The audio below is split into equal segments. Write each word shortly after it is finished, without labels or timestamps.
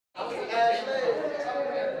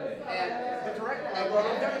And the director, I brought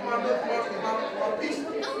him down my piece.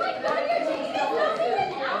 Oh my God,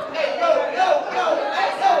 hey, yo, girl,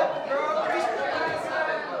 piece.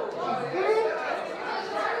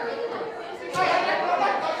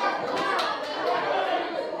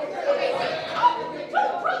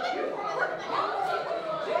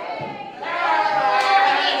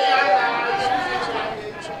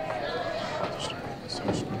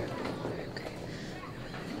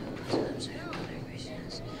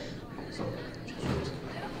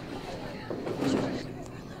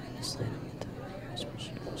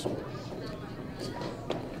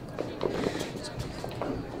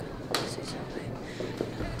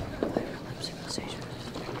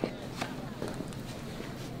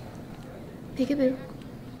 Peekaboo.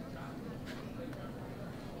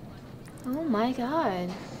 Oh my God.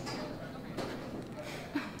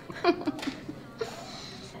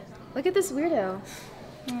 Look at this weirdo.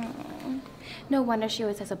 Oh, no wonder she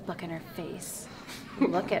always has a book in her face.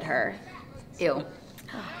 Look at her. Ew.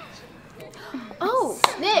 Oh,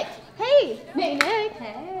 Nick. Hey. Nick. Hey.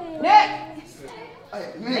 Nick!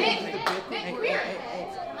 Nick, come here.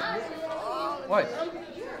 What?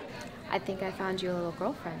 I think I found you a little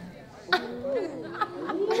girlfriend.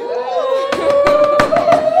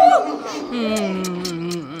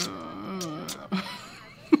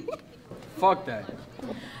 Fuck that.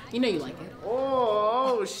 You know you like it.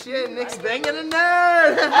 Oh shit, Nick's banging a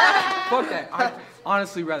nerd! Fuck that. I'd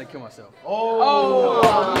honestly rather kill myself.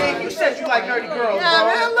 Oh, Nick, you said you like nerdy girls, Yeah,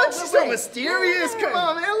 bro. man, look, she's so mysterious. Come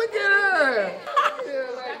on, man, look at her.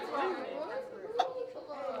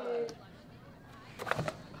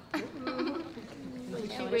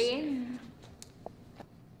 Did you read?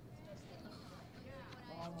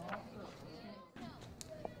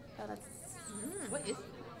 Oh, that's... What is...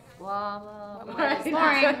 Blah, blah, blah. It's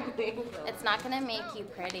boring. It's not gonna make you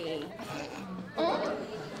pretty.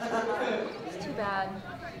 It's too bad.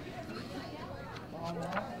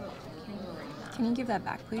 Can you give that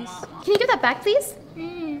back, please? Can you give that back, please?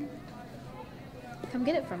 Come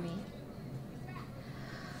get it from me.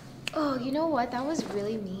 Oh, you know what? That was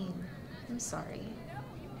really mean. I'm sorry.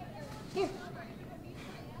 Here.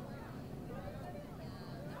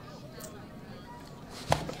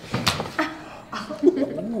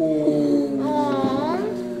 Aww.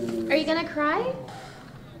 Are you gonna cry?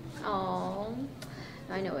 Oh,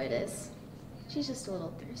 I know it is. She's just a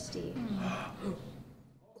little thirsty.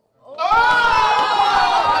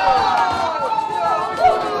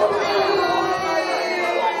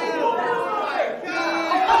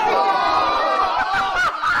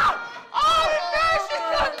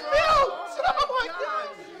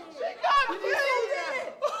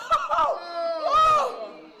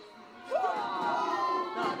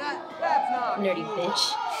 Nerdy bitch.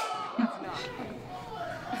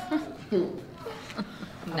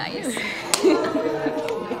 Nice.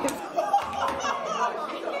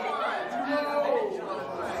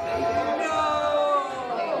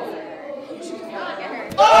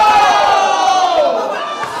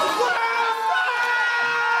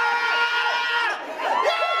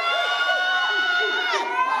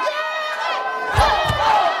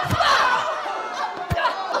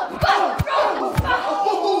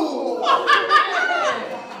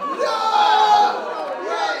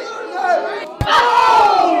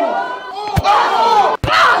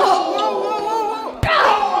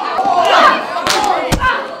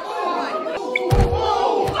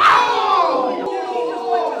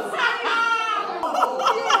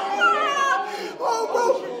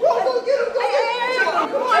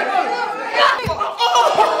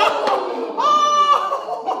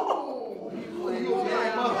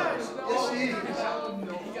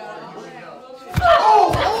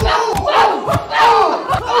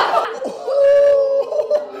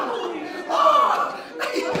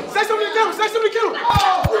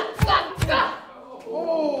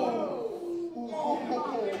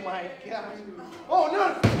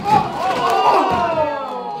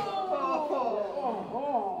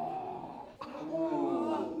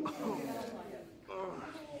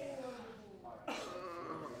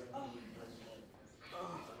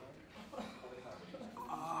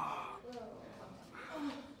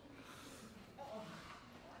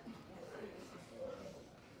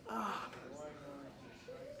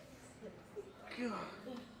 God.